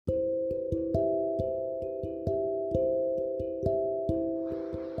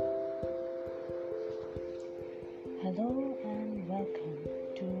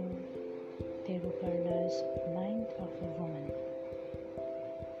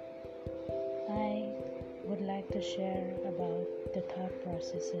like to share about the thought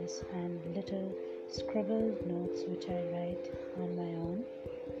processes and little scribbled notes which I write on my own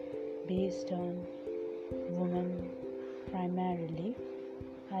based on women primarily,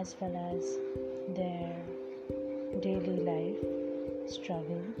 as well as their daily life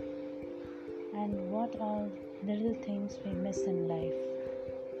struggle and what all little things we miss in life.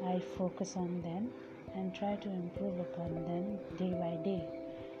 I focus on them and try to improve upon them day by day.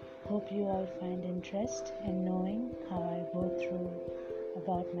 Hope you all find interest in knowing how I go through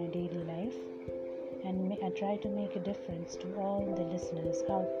about my daily life, and I try to make a difference to all the listeners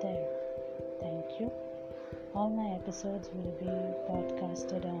out there. Thank you. All my episodes will be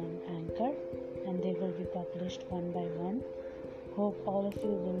podcasted on Anchor and they will be published one by one. Hope all of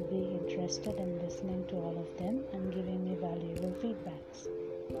you will be interested in listening to all of them and giving me valuable feedbacks.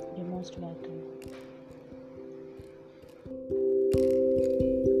 You're most welcome.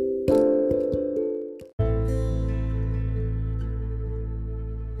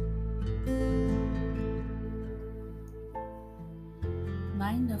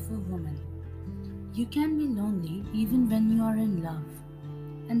 Mind of a woman. You can be lonely even when you are in love.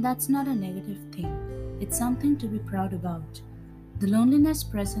 And that's not a negative thing. It's something to be proud about. The loneliness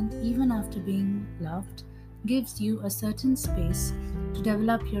present even after being loved gives you a certain space to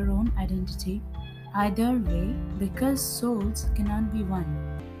develop your own identity. Either way, because souls cannot be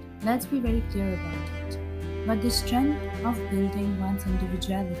one. Let's be very clear about it. But the strength of building one's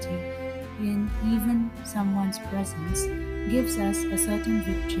individuality in even someone's presence gives us a certain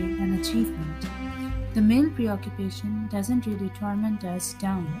victory and achievement. The male preoccupation doesn't really torment us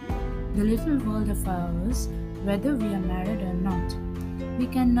down. The little world of ours, whether we are married or not, we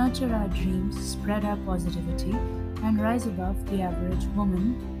can nurture our dreams, spread our positivity, and rise above the average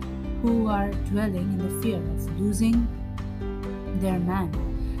woman who are dwelling in the fear of losing their man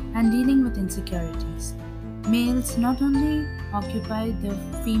and dealing with insecurities. Males not only occupy the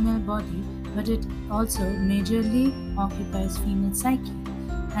female body, but it also majorly occupies female psyche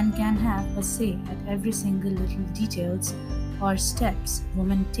and can have a say at every single little details or steps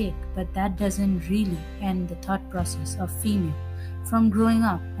women take, but that doesn't really end the thought process of female from growing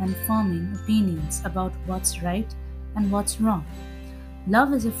up and forming opinions about what's right and what's wrong.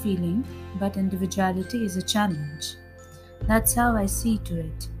 Love is a feeling, but individuality is a challenge. That's how I see to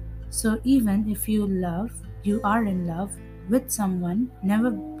it. So even if you are in love with someone,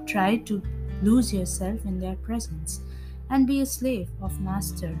 never try to lose yourself in their presence and be a slave of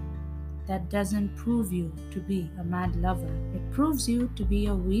master. That doesn't prove you to be a mad lover. It proves you to be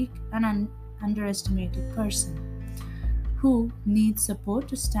a weak and underestimated person who needs support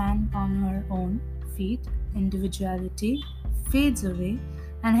to stand on her own feet. Individuality fades away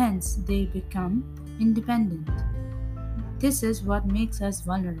and hence they become independent. This is what makes us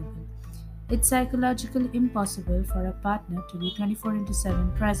vulnerable. It's psychologically impossible for a partner to be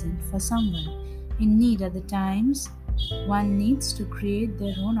 24/7 present for someone in need at the times one needs to create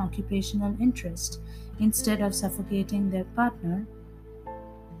their own occupational interest instead of suffocating their partner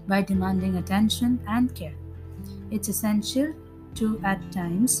by demanding attention and care. It's essential to, at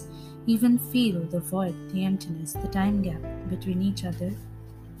times, even feel the void, the emptiness, the time gap between each other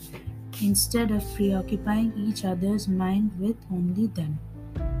instead of preoccupying each other's mind with only them.